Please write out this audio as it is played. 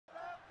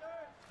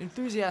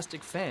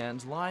Enthusiastic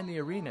fans lined the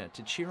arena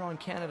to cheer on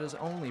Canada's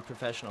only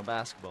professional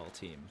basketball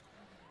team.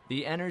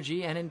 The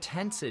energy and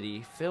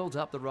intensity filled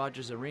up the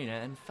Rogers Arena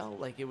and felt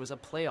like it was a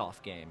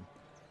playoff game.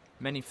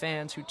 Many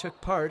fans who took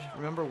part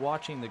remember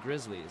watching the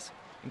Grizzlies,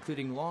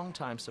 including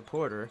longtime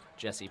supporter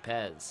Jesse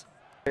Pez.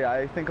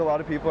 I think a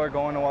lot of people are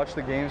going to watch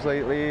the games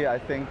lately. I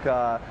think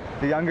the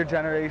younger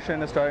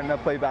generation is starting to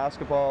play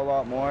basketball a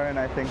lot more, and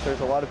I think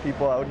there's a lot of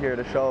people out here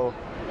to show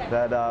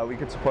that we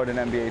could support an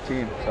NBA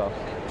team. So,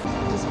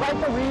 despite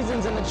the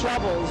reasons and the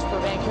troubles for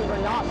Vancouver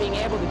not being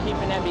able to keep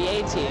an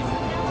NBA team,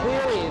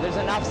 clearly there's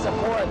enough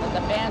support that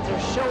the fans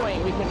are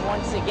showing we can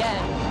once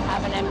again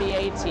have an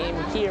NBA team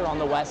here on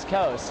the West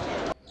Coast.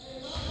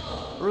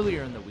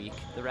 Earlier in the week,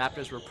 the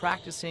Raptors were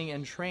practicing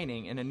and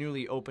training in a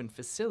newly opened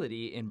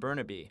facility in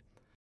Burnaby.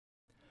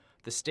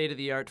 The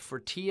state-of-the-art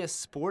Fortius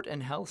Sport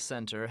and Health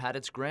Center had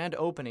its grand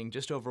opening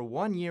just over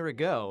 1 year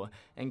ago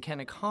and can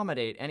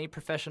accommodate any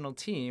professional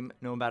team,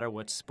 no matter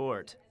what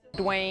sport.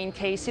 Dwayne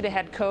Casey, the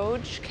head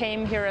coach,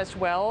 came here as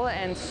well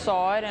and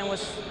saw it and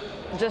was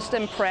just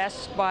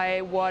impressed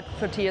by what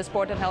Fortius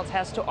Sport and Health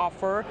has to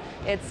offer.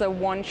 It's a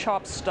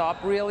one-stop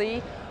stop,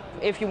 really,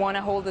 if you want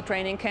to hold the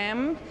training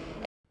camp.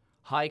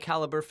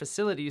 High-caliber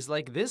facilities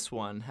like this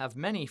one have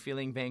many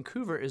feeling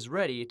Vancouver is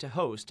ready to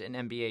host an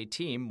NBA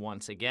team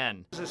once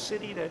again. It's a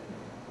city that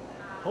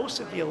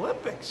hosted the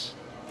Olympics.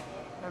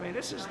 I mean,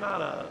 this is not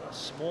a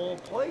small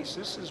place.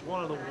 This is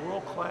one of the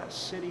world-class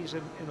cities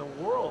in the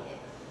world.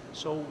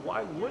 So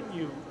why wouldn't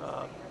you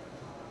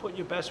put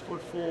your best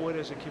foot forward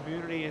as a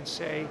community and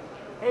say,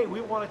 hey,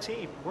 we want a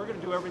team. We're going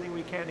to do everything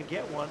we can to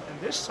get one.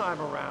 And this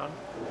time around,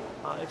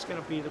 it's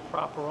going to be the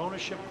proper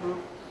ownership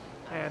group,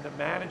 and the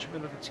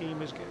management of the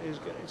team is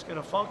going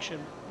to function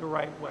the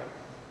right way.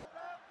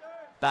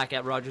 Back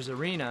at Rogers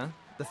Arena,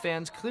 the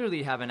fans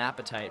clearly have an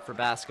appetite for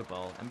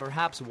basketball, and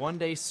perhaps one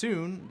day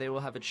soon they will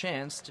have a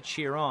chance to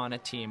cheer on a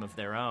team of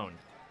their own.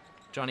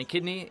 Johnny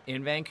Kidney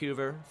in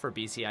Vancouver for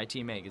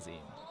BCIT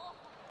Magazine.